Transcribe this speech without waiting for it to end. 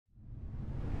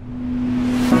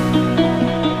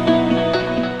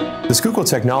Schuylkill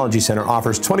Technology Center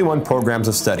offers 21 programs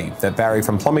of study that vary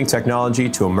from plumbing technology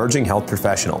to emerging health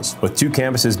professionals. With 2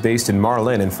 campuses based in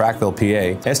MarLin and Frackville,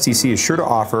 PA, STC is sure to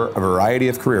offer a variety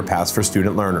of career paths for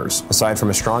student learners. Aside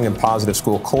from a strong and positive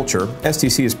school culture,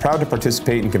 STC is proud to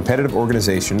participate in competitive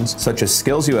organizations such as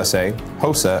SkillsUSA,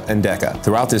 HOSA, and DECA.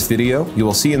 Throughout this video, you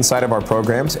will see inside of our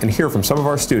programs and hear from some of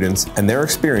our students and their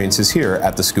experiences here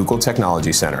at the Schuylkill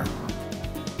Technology Center.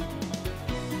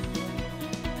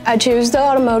 I chose the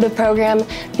automotive program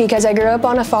because I grew up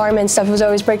on a farm and stuff was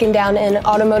always breaking down, and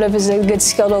automotive is a good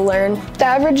skill to learn. The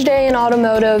average day in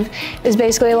automotive is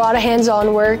basically a lot of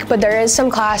hands-on work, but there is some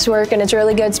class work, and it's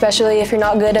really good, especially if you're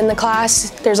not good in the class.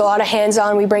 There's a lot of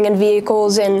hands-on. We bring in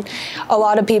vehicles and a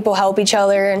lot of people help each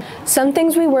other. And some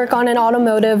things we work on in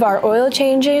automotive are oil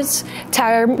changes,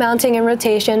 tire mounting and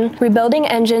rotation, rebuilding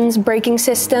engines, braking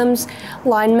systems,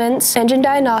 alignments, engine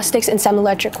diagnostics, and some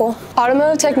electrical.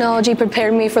 Automotive technology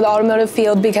prepared me for the automotive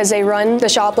field because they run the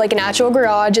shop like an actual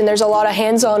garage, and there's a lot of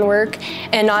hands-on work,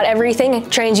 and not everything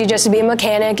trains you just to be a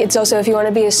mechanic. It's also if you want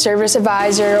to be a service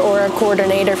advisor or a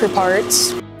coordinator for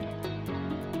parts.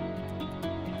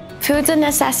 Food's a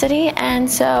necessity, and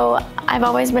so I've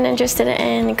always been interested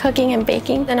in cooking and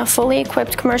baking. In a fully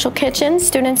equipped commercial kitchen,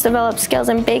 students develop skills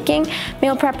in baking,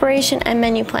 meal preparation, and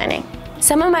menu planning.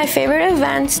 Some of my favorite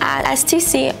events at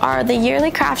STC are the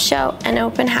yearly craft show and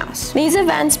open house. These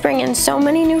events bring in so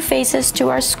many new faces to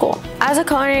our school. As a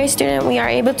culinary student, we are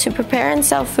able to prepare and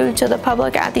sell food to the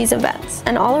public at these events.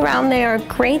 And all around, they are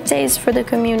great days for the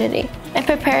community. It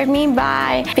prepared me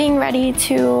by being ready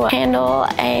to handle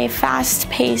a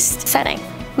fast-paced setting.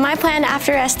 My plan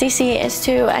after STC is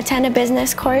to attend a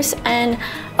business course and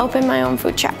open my own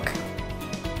food truck.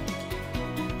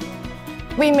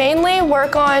 We mainly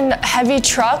work on heavy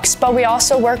trucks, but we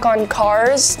also work on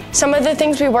cars. Some of the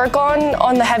things we work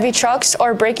on the heavy trucks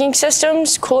are braking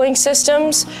systems, cooling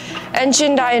systems,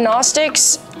 engine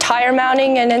diagnostics, tire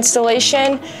mounting and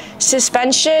installation,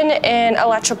 suspension, and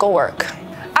electrical work.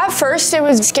 At first, it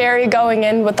was scary going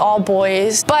in with all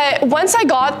boys, but once I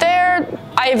got there,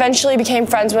 I eventually became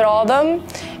friends with all of them,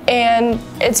 and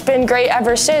it's been great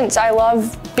ever since. I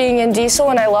love being in diesel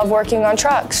and I love working on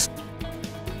trucks.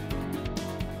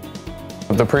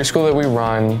 The preschool that we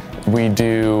run, we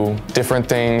do different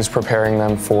things preparing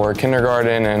them for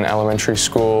kindergarten and elementary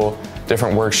school,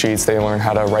 different worksheets. They learn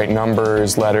how to write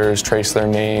numbers, letters, trace their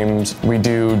names. We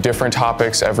do different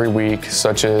topics every week,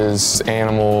 such as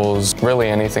animals, really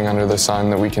anything under the sun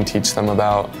that we can teach them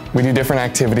about. We do different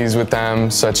activities with them,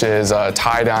 such as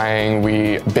tie-dyeing.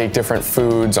 We bake different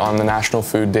foods on the National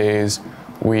Food Days.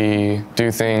 We do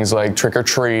things like trick or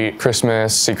treat,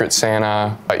 Christmas, Secret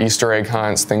Santa, Easter egg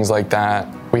hunts, things like that.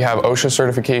 We have OSHA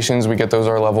certifications. We get those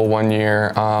our level 1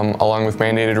 year, along with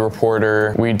mandated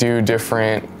reporter. We do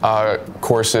different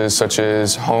courses such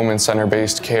as home and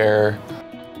center-based care.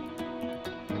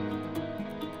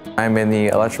 I'm in the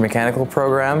Electro-Mechanical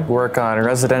program. We work on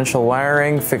residential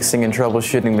wiring, fixing and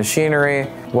troubleshooting machinery,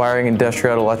 wiring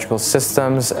industrial electrical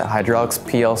systems, hydraulics,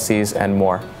 PLCs, and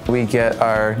more. We get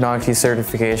our non-key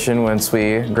certification once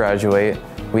we graduate.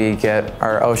 We get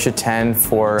our OSHA 10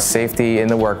 for safety in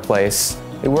the workplace.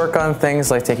 We work on things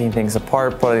like taking things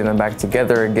apart, putting them back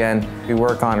together again. We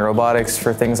work on robotics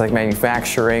for things like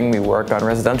manufacturing. We work on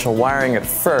residential wiring at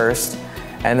first.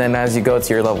 And then as you go to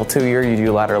your level 2 year, you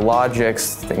do ladder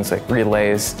logics, things like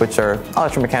relays, which are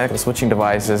electromechanical switching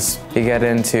devices. You get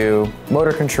into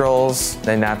motor controls,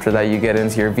 then after that you get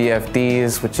into your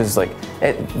VFDs, which is like,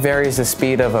 it varies the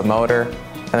speed of a motor.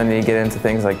 And then you get into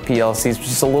things like PLCs, which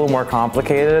is a little more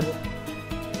complicated.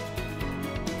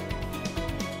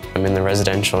 I'm in the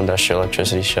residential industrial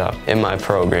electricity shop. In my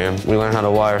program, we learn how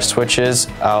to wire switches,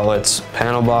 outlets,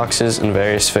 panel boxes, and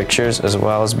various fixtures, as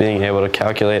well as being able to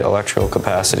calculate electrical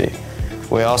capacity.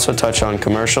 We also touch on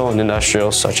commercial and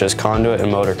industrial, such as conduit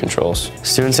and motor controls.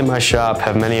 Students in my shop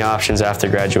have many options after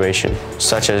graduation,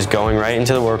 such as going right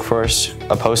into the workforce,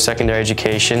 a post-secondary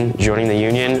education, joining the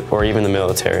union, or even the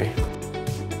military.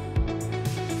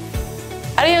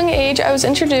 At a young age, I was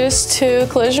introduced to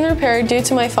collision repair due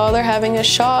to my father having a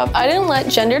shop. I didn't let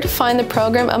gender define the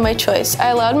program of my choice. I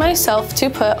allowed myself to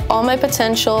put all my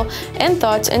potential and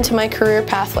thoughts into my career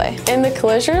pathway. In the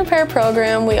collision repair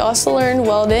program, we also learn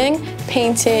welding,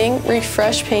 painting,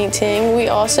 refresh painting. We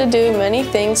also do many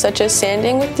things such as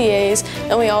sanding with DAs,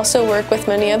 and we also work with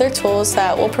many other tools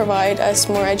that will provide us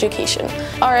more education.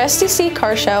 Our STC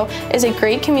car show is a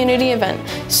great community event.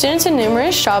 Students in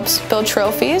numerous shops build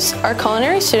trophies. Our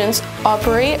culinary students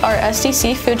operate our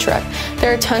STC food truck.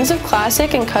 There are tons of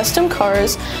classic and custom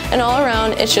cars, and all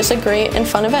around it's just a great and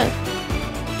fun event.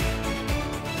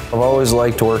 I've always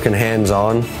liked working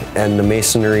hands-on, and the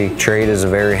masonry trade is a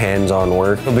very hands-on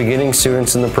work. The beginning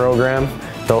students in the program,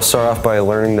 they'll start off by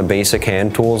learning the basic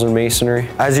hand tools in masonry.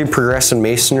 As you progress in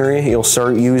masonry, you'll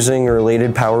start using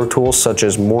related power tools such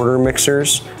as mortar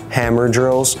mixers, hammer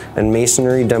drills, and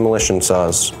masonry demolition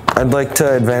saws. I'd like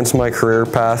to advance my career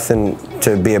path and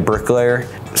to be a bricklayer.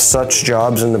 Such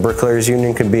jobs in the Bricklayers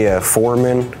Union could be a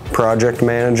foreman, project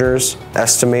managers,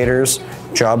 estimators,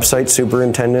 job site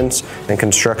superintendents, and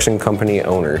construction company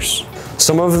owners.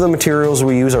 Some of the materials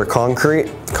we use are concrete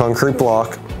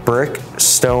block, brick,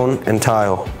 stone, and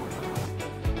tile.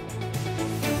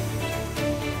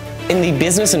 In the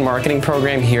business and marketing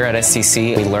program here at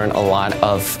STC, we learn a lot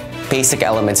of basic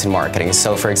elements in marketing.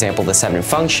 So for example, the 7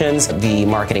 functions, the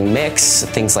marketing mix,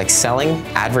 things like selling,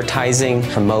 advertising,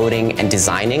 promoting, and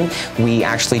designing. We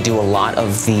actually do a lot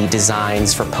of the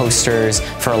designs for posters,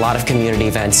 for a lot of community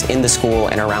events in the school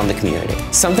and around the community.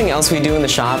 Something else we do in the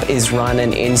shop is run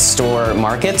an in-store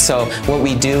market. So what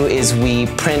we do is we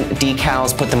print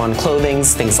decals, put them on clothing,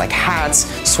 things like hats,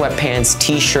 sweatpants,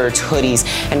 t-shirts, hoodies,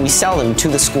 and we sell them to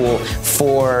the school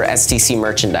for STC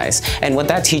merchandise. And what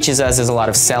that teaches us is a lot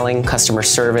of selling, customer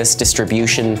service,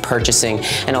 distribution, purchasing,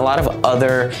 and a lot of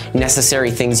other necessary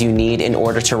things you need in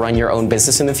order to run your own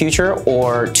business in the future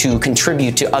or to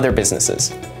contribute to other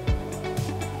businesses.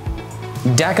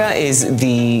 DECA is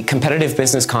the Competitive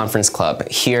Business Conference Club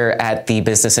here at the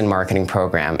Business and Marketing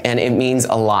program, and it means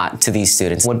a lot to these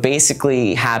students. What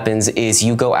basically happens is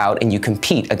you go out and you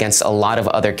compete against a lot of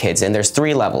other kids, and there's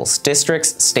 3 levels: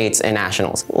 districts, states, and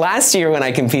nationals. Last year when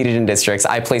I competed in districts,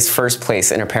 I placed first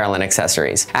place in apparel and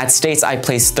accessories. At states, I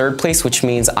placed 3rd place, which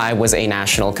means I was a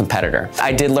national competitor.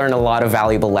 I did learn a lot of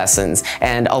valuable lessons,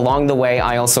 and along the way,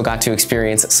 I also got to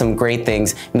experience some great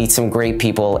things, meet some great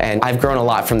people, and I've grown a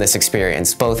lot from this experience,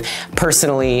 both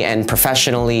personally and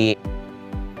professionally.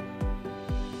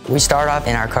 We start off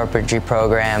in our carpentry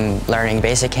program learning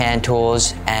basic hand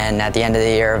tools, and at the end of the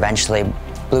year eventually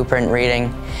blueprint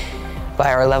reading.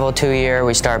 By our level 2 year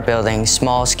we start building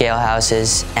small scale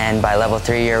houses, and by level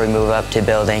 3 year we move up to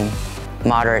building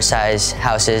moderate size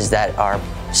houses that are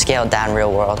scaled down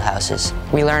real world houses.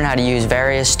 We learn how to use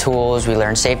various tools, we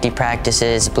learn safety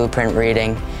practices, blueprint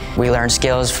reading. We learn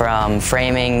skills from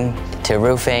framing to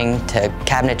roofing to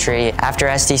cabinetry. After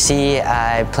STC,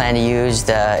 I plan to use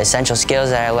the essential skills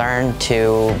that I learned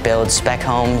to build spec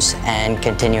homes and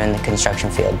continue in the construction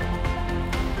field.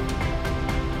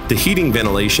 The Heating,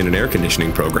 Ventilation, and Air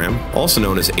Conditioning program, also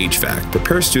known as HVAC,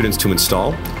 prepares students to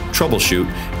install, troubleshoot,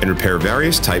 and repair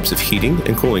various types of heating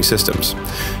and cooling systems.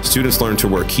 Students learn to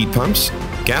work heat pumps,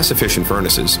 gas-efficient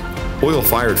furnaces,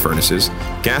 oil-fired furnaces,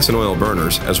 gas and oil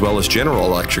burners, as well as general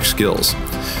electric skills.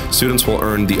 Students will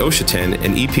earn the OSHA 10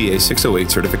 and EPA 608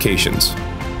 certifications.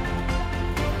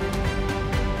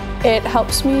 It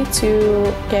helps me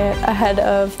to get ahead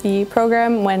of the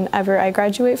program whenever I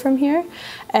graduate from here,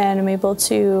 and I'm able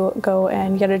to go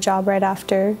and get a job right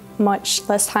after, much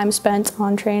less time spent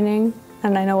on training.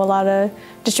 And I know a lot of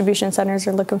distribution centers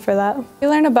are looking for that. We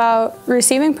learn about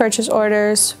receiving purchase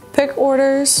orders, pick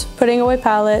orders, putting away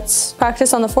pallets,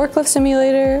 practice on the forklift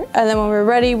simulator, and then when we're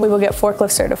ready, we will get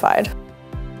forklift certified.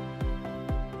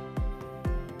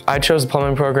 I chose the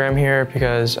plumbing program here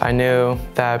because I knew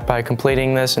that by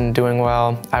completing this and doing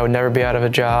well, I would never be out of a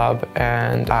job,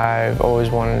 and I've always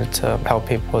wanted to help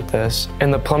people with this.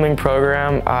 In the plumbing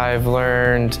program, I've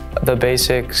learned the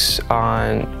basics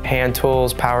on hand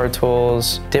tools, power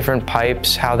tools, different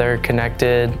pipes, how they're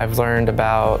connected. I've learned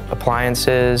about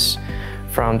appliances,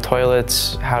 from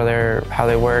toilets, how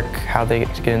they work, how they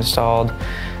get installed,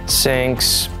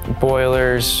 sinks,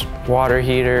 boilers, water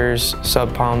heaters,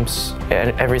 sub pumps,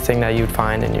 and everything that you'd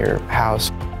find in your house.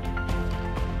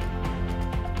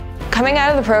 Coming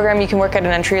out of the program, you can work at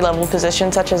an entry-level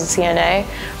position such as a CNA,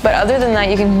 but other than that,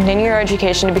 you can continue your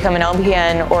education to become an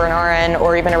LPN or an RN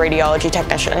or even a radiology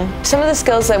technician. Some of the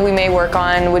skills that we may work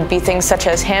on would be things such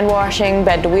as hand washing,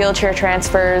 bed to wheelchair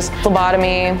transfers,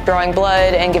 phlebotomy, drawing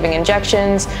blood and giving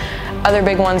injections. Other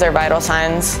big ones are vital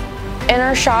signs. In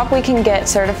our shop, we can get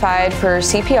certified for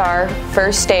CPR,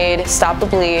 first aid, stop the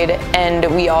bleed, and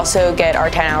we also get our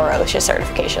 10-hour OSHA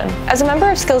certification. As a member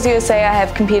of SkillsUSA, I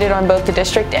have competed on both the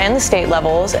district and the state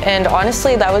levels, and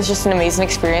honestly, that was just an amazing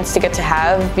experience to get to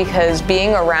have, because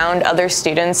being around other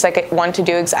students that want to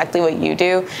do exactly what you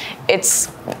do,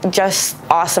 it's just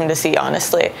awesome to see,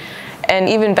 honestly. And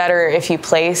even better if you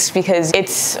place, because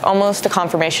it's almost a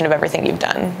confirmation of everything you've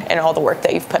done and all the work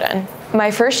that you've put in. My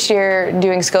first year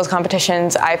doing skills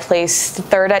competitions, I placed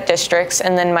 3rd at districts,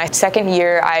 and then my 2nd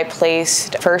year I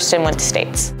placed 1st and went to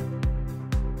states.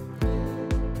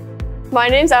 My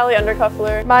name's Allie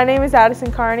Undercuffler. My name is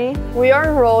Addison Carney. We are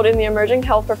enrolled in the Emerging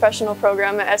Health Professional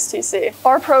Program at STC.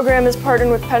 Our program is partnered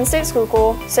with Penn State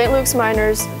Schuylkill, St. Luke's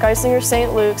Miners, Geisinger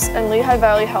St. Luke's, and Lehigh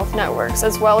Valley Health Networks,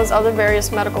 as well as other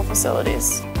various medical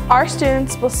facilities. Our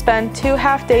students will spend 2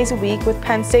 half-days a week with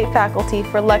Penn State faculty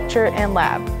for lecture and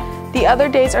lab. The other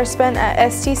days are spent at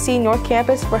STC North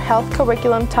Campus for health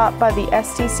curriculum taught by the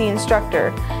STC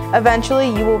instructor. Eventually,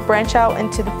 you will branch out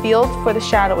into the field for the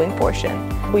shadowing portion.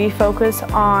 We focus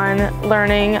on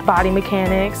learning body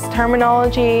mechanics,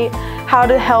 terminology, how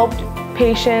to help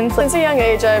patients. Since a young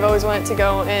age, I've always wanted to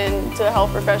go into the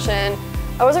health profession.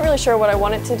 I wasn't really sure what I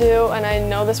wanted to do, and I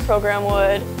know this program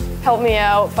would help me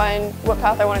out, find what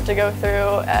path I wanted to go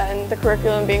through, and the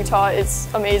curriculum being taught is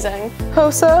amazing.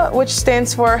 HOSA, which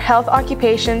stands for Health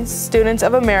Occupations Students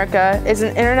of America, is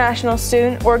an international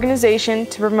student organization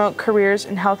to promote careers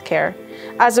in healthcare.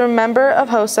 As a member of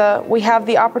HOSA, we have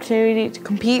the opportunity to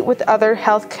compete with other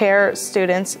healthcare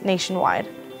students nationwide.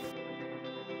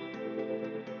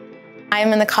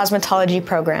 I'm in the cosmetology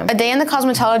program. A day in the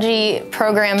cosmetology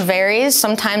program varies.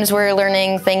 Sometimes we're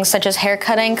learning things such as hair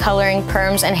cutting, coloring,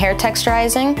 perms, and hair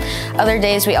texturizing. Other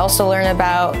days we also learn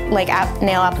about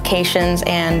nail applications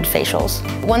and facials.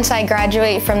 Once I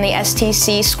graduate from the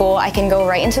STC school, I can go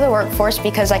right into the workforce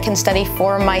because I can study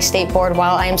for my state board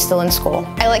while I am still in school.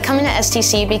 I like coming to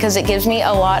STC because it gives me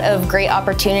a lot of great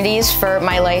opportunities for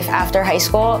my life after high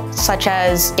school, such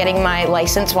as getting my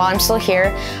license while I'm still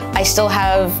here. I still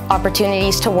have opportunities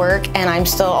to work, and I'm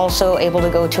still also able to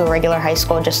go to a regular high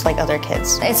school just like other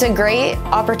kids. It's a great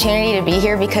opportunity to be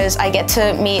here because I get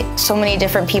to meet so many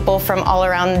different people from all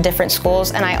around the different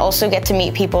schools, and I also get to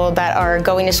meet people that are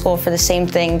going to school for the same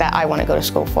thing that I want to go to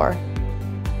school for.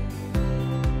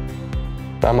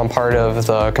 I'm a part of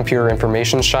the computer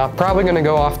information shop. Probably going to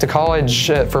go off to college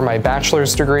for my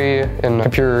bachelor's degree in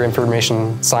computer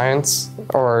information science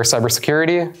or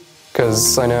cybersecurity,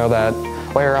 because I know that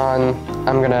later on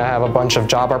I'm going to have a bunch of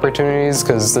job opportunities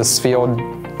because this field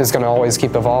is going to always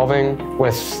keep evolving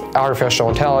with artificial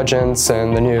intelligence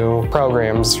and the new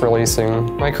programs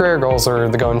releasing. My career goals are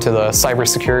to go into the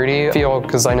cybersecurity field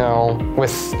because I know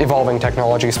with evolving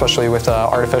technology, especially with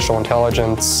artificial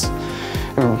intelligence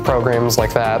and programs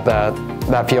like that,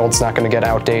 that field's not going to get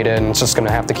outdated and it's just going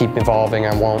to have to keep evolving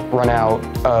and won't run out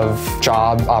of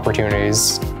job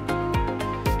opportunities.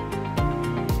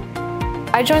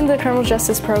 I joined the criminal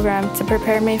justice program to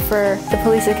prepare me for the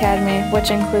police academy,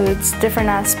 which includes different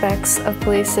aspects of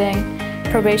policing,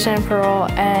 probation and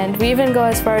parole, and we even go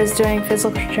as far as doing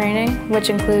physical training, which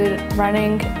include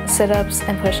running, sit-ups,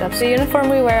 and push-ups. The uniform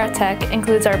we wear at Tech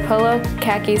includes our polo,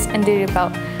 khakis, and duty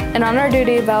belt. And on our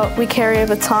duty belt, we carry a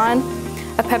baton,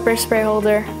 a pepper spray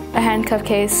holder, a handcuff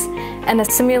case, and a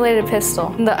simulated pistol.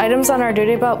 The items on our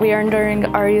duty belt we earned during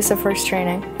our use of force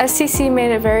training. STC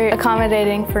made it very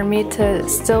accommodating for me to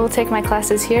still take my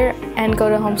classes here and go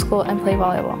to homeschool and play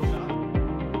volleyball.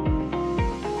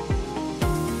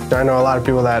 I know a lot of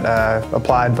people that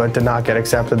applied but did not get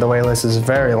accepted. The wait list is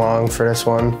very long for this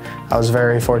one. I was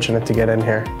very fortunate to get in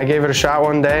here. I gave it a shot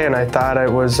one day and I thought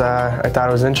it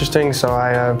was interesting, so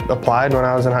I applied when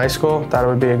I was in high school. Thought it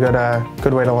would be a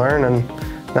good way to learn, and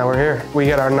now we're here. We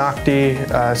get our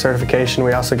NOC-D certification.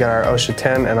 We also get our OSHA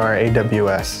 10 and our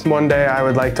AWS. One day I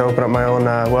would like to open up my own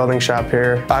welding shop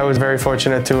here. I was very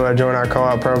fortunate to join our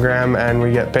co-op program, and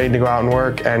we get paid to go out and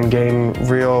work and gain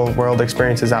real world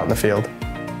experiences out in the field.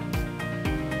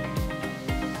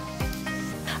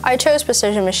 I chose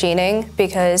precision machining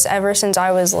because ever since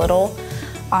I was little,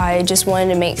 I just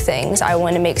wanted to make things. I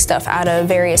wanted to make stuff out of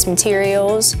various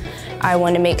materials. I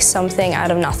wanted to make something out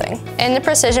of nothing. In the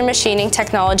Precision Machining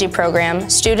Technology program,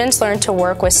 students learn to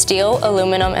work with steel,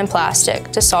 aluminum, and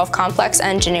plastic to solve complex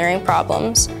engineering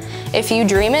problems. If you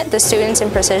dream it, the students in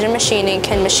precision machining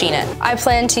can machine it. I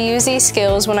plan to use these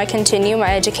skills when I continue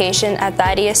my education at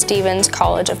Thaddeus Stevens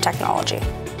College of Technology.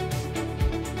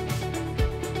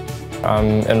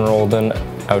 I'm enrolled in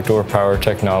Outdoor Power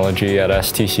Technology at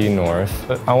STC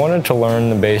North. I wanted to learn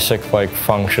the basic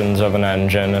functions of an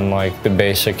engine and the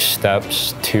basic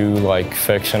steps to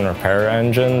fix and repair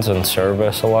engines and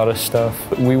service a lot of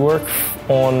stuff. We work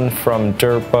on from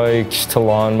dirt bikes to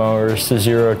lawnmowers to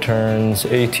zero turns,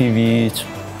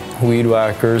 ATVs, weed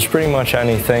whackers, pretty much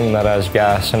anything that has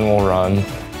gas and will run.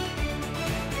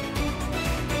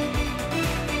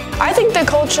 I think the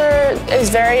culture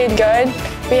is very good.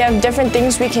 We have different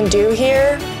things we can do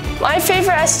here. My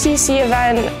favorite STC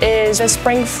event is the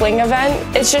Spring Fling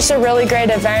event. It's just a really great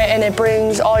event and it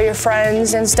brings all your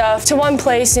friends and stuff to one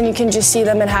place and you can just see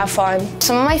them and have fun.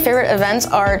 Some of my favorite events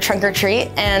are Trunk or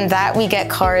Treat, and that we get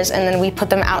cars and then we put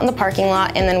them out in the parking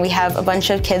lot and then we have a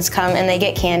bunch of kids come and they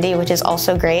get candy, which is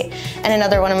also great. And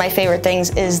another one of my favorite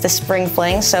things is the Spring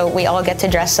Fling, so we all get to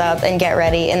dress up and get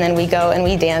ready and then we go and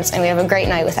we dance and we have a great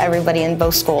night with everybody in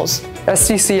both schools.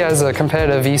 STC has a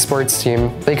competitive esports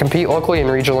team. They compete locally and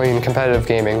regionally in competitive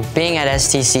gaming. Being at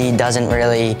STC doesn't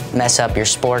really mess up your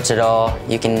sports at all.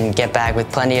 You can get back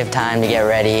with plenty of time to get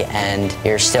ready and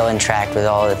you're still in track with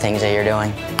all the things that you're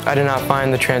doing. I did not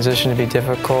find the transition to be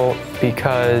difficult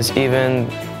because even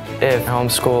if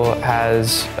homeschool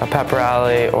has a pep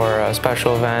rally or a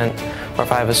special event, or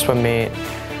if I have a swim meet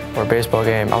or a baseball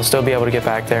game, I'll still be able to get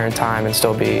back there in time and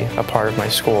still be a part of my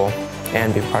school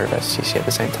and be part of STC at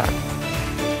the same time.